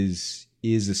position is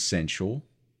essential.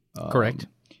 Correct.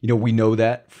 You know, we know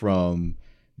that from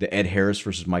the Ed Harris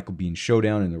versus Michael Biehn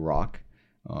showdown in The Rock.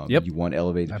 Yep. You want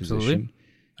elevated position.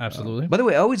 Absolutely. By the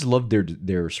way, I always loved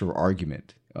their sort of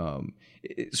argument.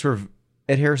 Sort of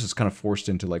Ed Harris is kind of forced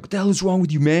into like, what the hell is wrong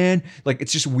with you, man? Like,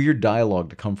 it's just weird dialogue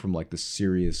to come from like the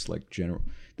serious, like general.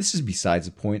 This is besides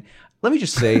the point. Let me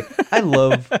just say, I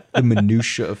love the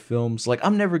minutia of films. Like,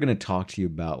 I'm never going to talk to you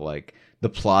about like the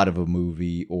plot of a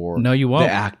movie or No, you won't.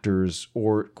 the actors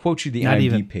or quote you the Not IMDb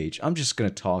even. page. I'm just going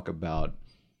to talk about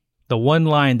The one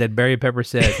line that Barry Pepper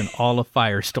says in all of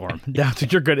Firestorm. That's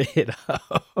what you're going to hit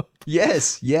up.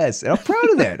 Yes. And I'm proud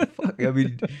of that. Fuck, I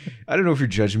mean, I don't know if you're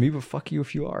judging me, but fuck you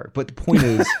if you are. But the point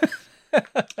is,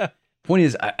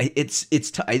 I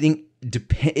think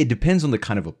it depends on the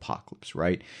kind of apocalypse,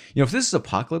 right? You know, if this is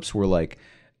apocalypse where like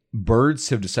birds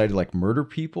have decided to like murder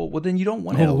people, well, then you don't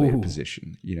want an elevated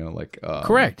position. You know, like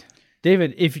Correct,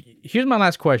 David. Here's my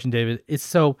last question, David. It's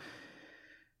so.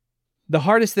 The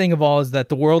hardest thing of all is that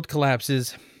the world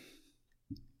collapses.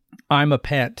 I'm a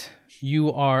pet.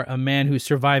 You are a man who's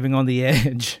surviving on the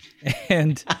edge.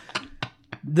 And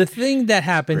the thing that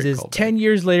happens is 10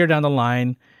 years later down the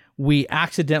line, we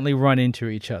accidentally run into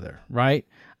each other, right?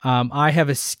 I have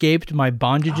escaped my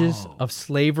bondages of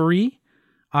slavery.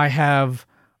 I have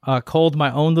culled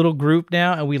my own little group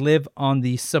now, and we live on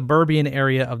the suburban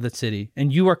area of the city.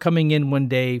 And you are coming in one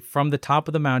day from the top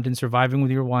of the mountain, surviving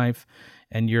with your wife,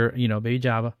 and you're, baby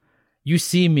Java. You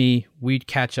see me, we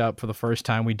catch up for the first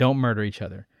time. We don't murder each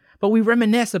other. But we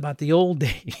reminisce about the old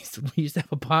days. We used to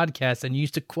have a podcast and you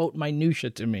used to quote minutia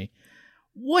to me.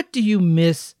 What do you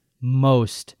miss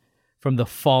most from the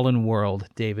fallen world,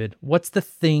 David? What's the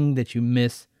thing that you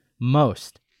miss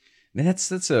most? Man,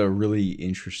 that's a really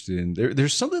interesting.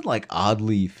 There's something like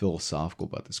oddly philosophical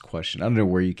about this question. I don't know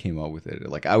where you came up with it.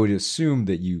 Like, I would assume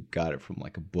that you got it from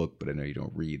like a book, but I know you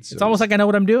don't read. So. It's almost like I know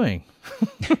what I'm doing.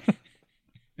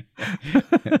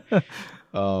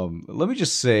 Let me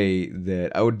just say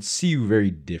that I would see you very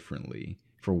differently.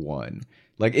 For one,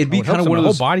 like it'd be kind of so. one of My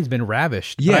those. whole body's been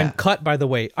ravished. Yeah, but I'm cut. By the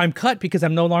way, I'm cut because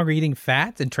I'm no longer eating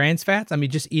fats and trans fats. I mean,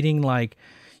 just eating like,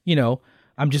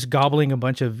 I'm just gobbling a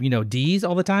bunch of, D's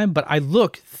all the time, but I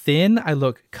look thin, I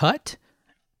look cut,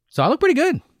 so I look pretty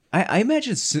good. I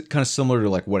imagine it's kind of similar to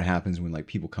like what happens when like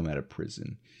people come out of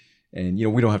prison. And,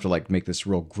 we don't have to like make this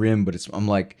real grim, but I'm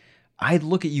like, I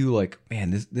look at you like,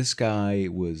 man, this guy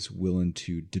was willing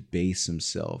to debase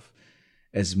himself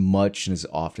as much and as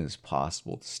often as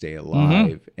possible to stay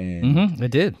alive. And I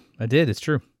did. It's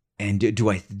true. And do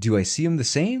I see him the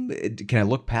same? Can I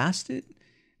look past it?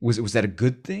 Was that a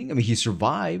good thing? I mean, he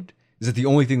survived. Is that the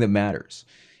only thing that matters?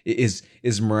 Is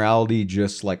morality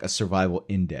just like a survival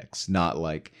index, not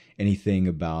like anything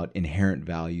about inherent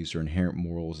values or inherent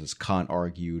morals, as Kant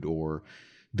argued, or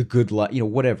the good life,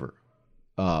 whatever.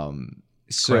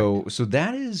 So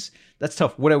that's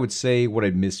tough. What I would say, what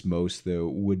I'd miss most though,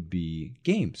 would be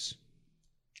games.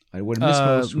 What I miss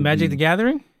most would Magic be, the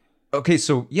Gathering. Okay,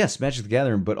 so yes, Magic the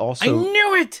Gathering, but also I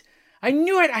knew it.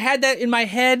 I had that in my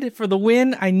head for the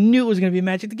win. I knew it was going to be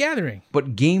Magic the Gathering.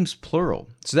 But games plural.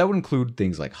 So that would include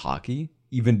things like hockey,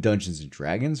 even Dungeons and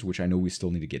Dragons, which I know we still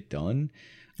need to get done.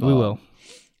 We will.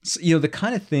 So, the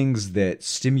kind of things that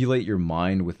stimulate your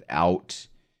mind without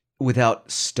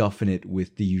stuffing it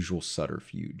with the usual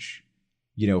subterfuge.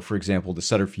 For example, the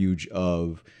subterfuge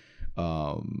of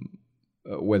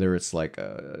whether it's like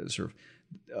a sort of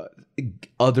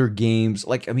other games,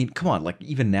 like, I mean, come on, like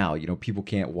even now, people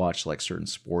can't watch like certain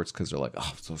sports because they're like,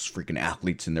 oh, those freaking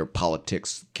athletes and their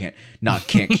politics can't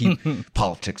keep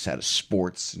politics out of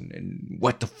sports and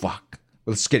what the fuck.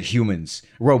 let's get humans,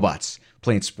 robots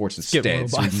playing sports instead,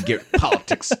 so we can get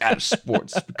politics out of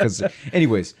sports. Because,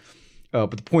 anyways,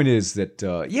 but the point is that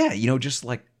just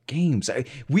like games.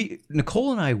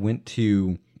 Nicole and I went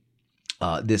to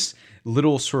this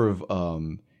little sort of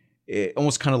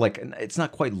almost kind of like, it's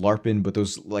not quite LARPing, but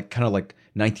those like kind of like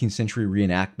 19th century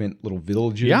reenactment little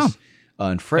villages. Yeah,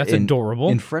 that's adorable.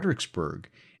 In Fredericksburg.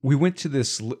 We went to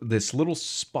this little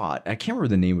spot. I can't remember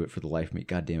the name of it for the life of me.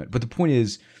 God damn it! But the point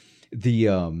is, they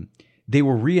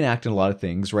were reenacting a lot of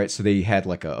things, right? So they had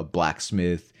like a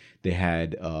blacksmith. They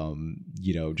had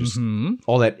just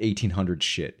all that 1800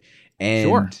 shit.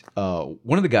 And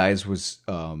one of the guys was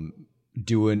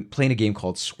playing a game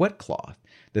called Sweat Cloth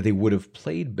that they would have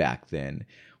played back then,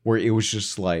 where it was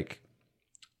just like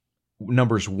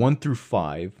numbers 1 through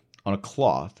 5 on a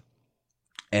cloth,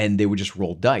 and they would just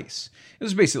roll dice. It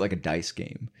was basically like a dice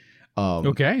game.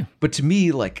 Okay. But to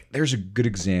me, like, there's a good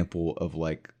example of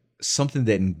like something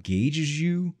that engages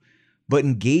you, but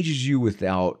engages you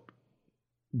without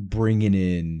bringing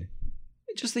in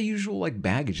just the usual like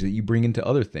baggage that you bring into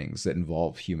other things that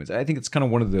involve humans. I think it's kind of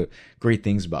one of the great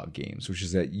things about games, which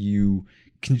is that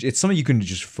it's something you can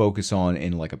just focus on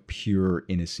in like a pure,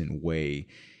 innocent way,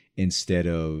 instead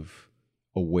of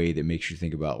a way that makes you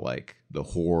think about like the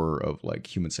horror of like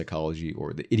human psychology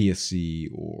or the idiocy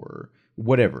or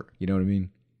whatever. You know what I mean?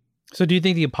 So do you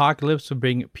think the apocalypse would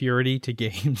bring purity to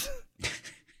games?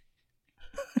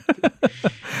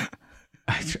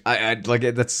 I like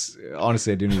it. That's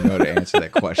honestly, I didn't even know how to answer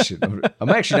that question. I'm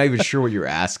actually not even sure what you're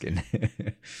asking.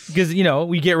 Because,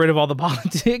 we get rid of all the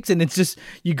politics, and it's just,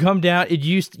 you come down,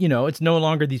 it's no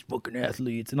longer these fucking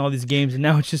athletes and all these games, and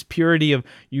now it's just purity of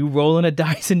you rolling a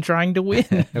dice and trying to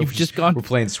win. We're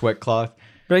playing Sweat Cloth.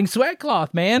 Playing Sweat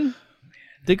Cloth, man.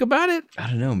 Think about it. I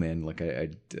don't know, man. Like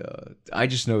I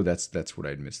just know that's what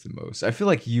I'd miss the most. I feel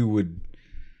like you would.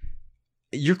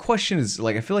 Your question is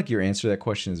like, I feel like your answer to that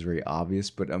question is very obvious,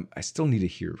 but I still need to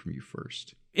hear from you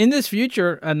first. In this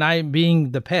future, and I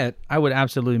being the pet, I would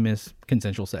absolutely miss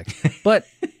consensual sex, but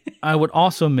I would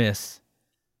also miss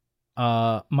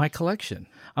my collection.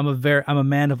 I'm a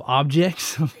man of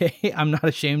objects. Okay, I'm not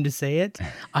ashamed to say it.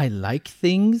 I like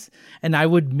things, and I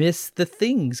would miss the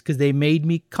things because they made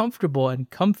me comfortable and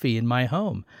comfy in my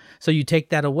home. So you take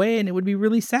that away, and it would be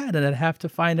really sad, and I'd have to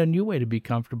find a new way to be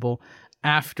comfortable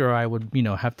after I would,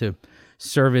 have to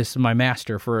service my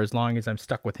master for as long as I'm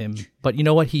stuck with him. But you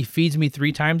know what? He feeds me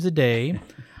 3 times a day.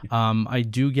 I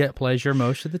do get pleasure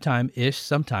most of the time,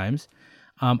 sometimes.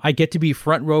 I get to be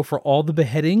front row for all the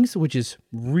beheadings, which is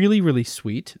really, really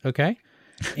sweet. Okay.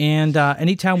 And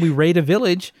anytime we raid a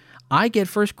village, I get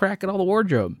first crack at all the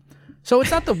wardrobe. So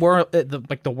it's not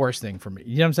the worst thing for me.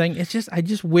 You know what I'm saying? It's just, I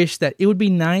just wish that it would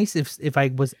be nice if I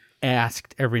was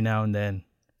asked every now and then,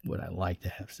 would I like to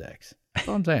have sex? That's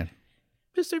all I'm saying.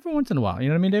 Just every once in a while. You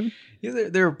know what I mean, David? Yeah,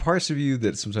 there are parts of you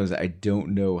that sometimes I don't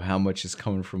know how much is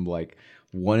coming from like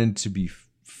wanting to be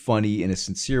funny in a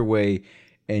sincere way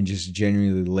and just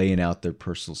genuinely laying out their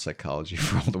personal psychology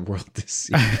for all the world to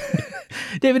see.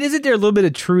 David, isn't there a little bit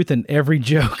of truth in every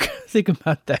joke? Think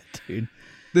about that, dude.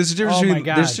 There's a difference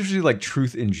between like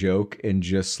truth in joke and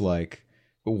just like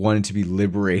wanting to be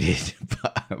liberated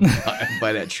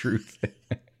by that truth.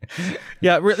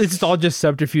 Yeah, it's all just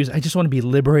subterfuge. I just want to be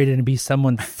liberated and be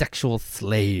someone's sexual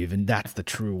slave, and that's the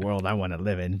true world I want to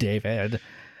live in, David.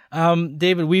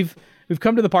 David, we've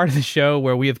come to the part of the show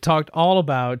where we have talked all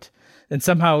about, and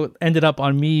somehow ended up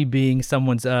on me being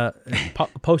someone's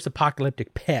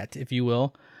post-apocalyptic pet, if you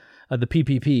will, the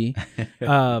PPP.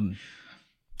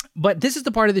 But this is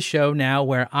the part of the show now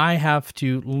where I have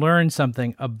to learn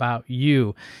something about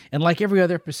you, and like every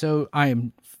other episode, I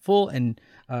am full and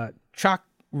chock.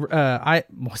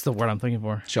 What's the word I'm looking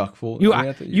for? Chock full.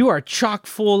 You are chock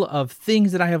full of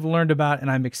things that I have learned about, and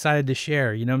I'm excited to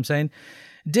share. You know what I'm saying?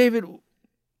 David,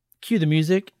 cue the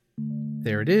music.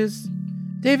 There it is.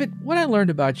 David, what I learned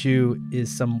about you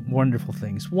is some wonderful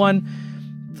things. One,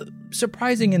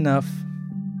 surprising enough,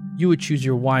 you would choose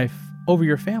your wife over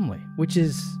your family, which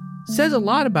says a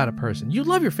lot about a person. You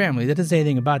love your family. That doesn't say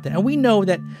anything about that. And we know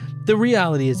that the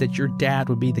reality is that your dad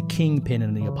would be the kingpin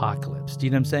in the apocalypse. Do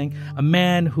you know what I'm saying? A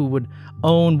man who would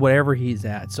own whatever he's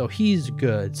at. So he's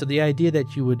good. So the idea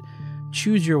that you would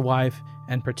choose your wife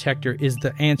and protect her is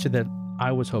the answer that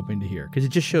I was hoping to hear, because it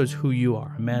just shows who you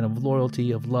are. A man of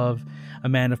loyalty, of love, a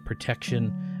man of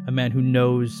protection, a man who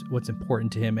knows what's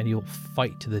important to him, and he'll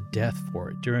fight to the death for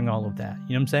it during all of that.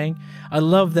 You know what I'm saying? I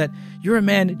love that you're a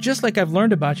man, just like I've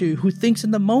learned about you, who thinks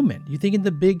in the moment. You think in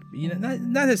the big, not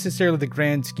necessarily the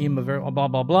grand scheme of blah,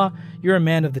 blah, blah. You're a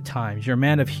man of the times. You're a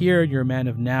man of here. You're a man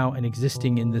of now and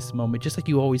existing in this moment, just like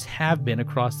you always have been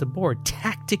across the board.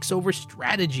 Tactics over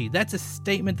strategy. That's a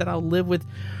statement that I'll live with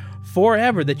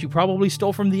forever, that you probably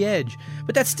stole from The Edge.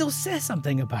 But that still says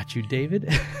something about you,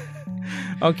 David.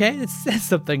 Okay? It says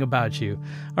something about you.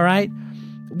 All right?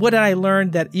 What did I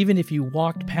learn? That even if you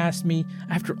walked past me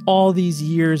after all these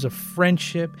years of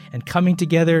friendship and coming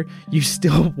together, you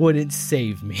still wouldn't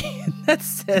save me. That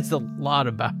says a lot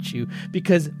about you,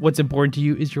 because what's important to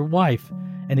you is your wife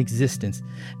and existence,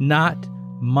 not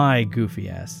my goofy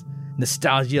ass.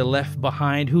 Nostalgia left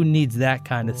behind. Who needs that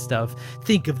kind of stuff?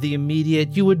 Think of the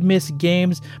immediate. You would miss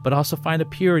games, but also find a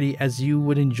purity as you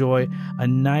would enjoy a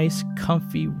nice,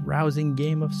 comfy, rousing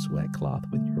game of sweat cloth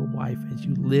with your wife as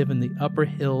you live in the upper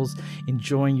hills,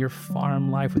 enjoying your farm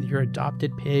life with your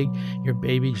adopted pig, your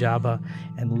baby Jabba,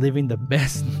 and living the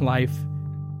best life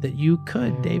that you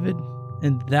could, David.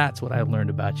 And that's what I learned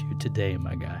about you today,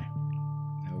 my guy.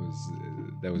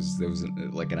 That was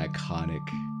like an iconic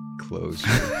close.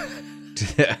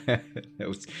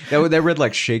 that read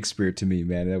like Shakespeare to me,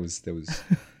 man. That was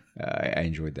I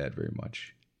enjoyed that very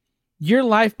much. Your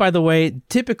life, by the way,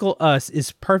 typical us,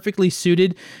 is perfectly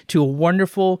suited to a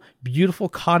wonderful, beautiful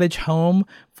cottage home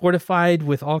fortified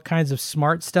with all kinds of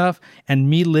smart stuff, and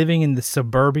me living in the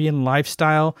suburban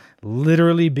lifestyle,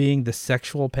 literally being the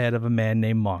sexual pet of a man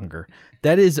named Monger.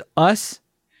 That is us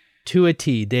to a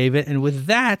T, David. And with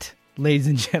that, ladies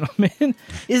and gentlemen,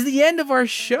 is the end of our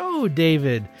show,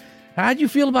 David. How'd you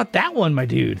feel about that one, my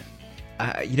dude?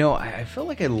 I felt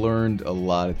like I learned a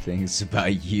lot of things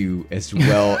about you as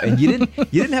well, and you didn't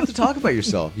have to talk about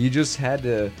yourself. You just had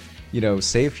to,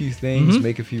 say a few things,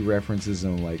 make a few references,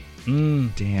 and I'm like,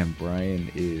 damn,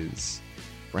 Brian is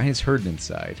hurting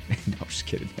inside. No, I'm just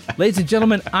kidding. Ladies and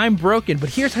gentlemen, I'm broken, but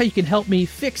here's how you can help me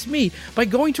fix me by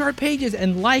going to our pages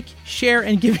and share,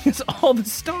 and giving us all the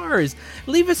stars.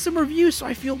 Leave us some reviews so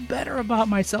I feel better about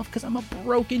myself, because I'm a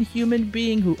broken human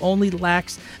being who only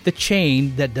lacks the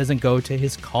chain that doesn't go to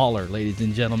his collar, ladies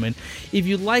and gentlemen. If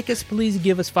you like us, please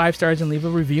give us 5 stars and leave a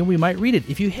review, and we might read it.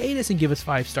 If you hate us and give us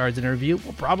 5 stars in a review,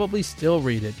 we'll probably still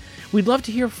read it. We'd love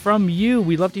to hear from you.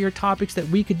 We'd love to hear topics that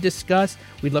we could discuss.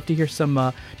 We'd love to hear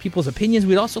some people's opinions.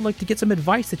 We'd also like to get some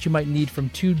advice that you might need from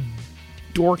 2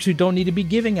 dorks who don't need to be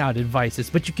giving out advices.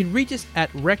 But you can reach us at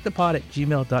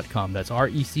recthepod@gmail.com. That's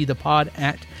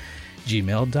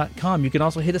recthepod@gmail.com. You can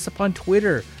also hit us up on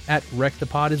Twitter at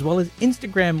recthepod, as well as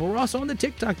Instagram. We're also on the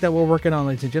TikTok that we're working on,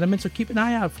 ladies and gentlemen. So keep an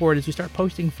eye out for it as we start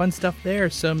posting fun stuff there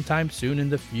sometime soon in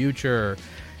the future.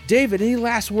 David, any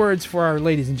last words for our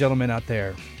ladies and gentlemen out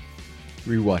there?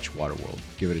 Rewatch Waterworld.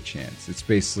 Give it a chance. It's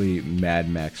basically Mad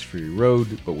Max Fury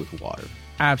Road, but with water.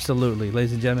 Absolutely,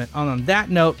 ladies and gentlemen. On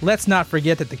that note, let's not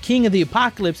forget that the king of the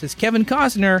apocalypse is Kevin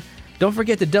Costner. Don't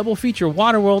forget to double feature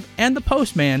Waterworld and The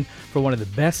Postman for one of the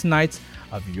best nights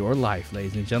of your life,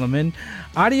 ladies and gentlemen.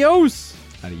 Adios!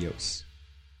 Adios.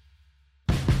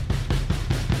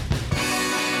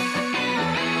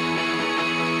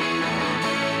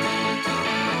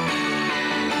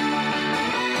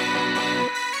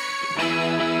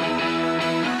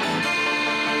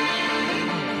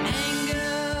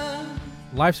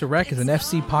 Life's a Wreck is an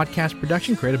FC podcast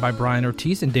production created by Brian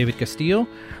Ortiz and David Castillo,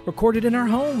 recorded in our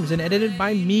homes and edited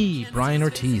by me, Brian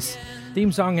Ortiz.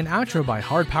 Theme song and outro by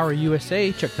Hard Power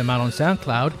USA. Check them out on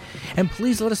SoundCloud. And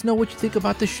please let us know what you think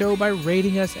about the show by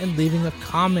rating us and leaving a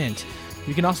comment.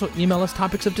 You can also email us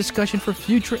topics of discussion for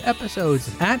future episodes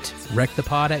at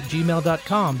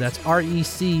recthepod@gmail.com. That's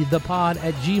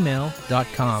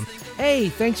recthepod@gmail.com. Hey,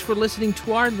 thanks for listening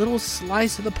to our little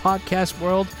slice of the podcast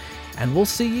world, and we'll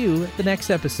see you at the next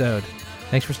episode.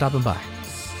 Thanks for stopping by.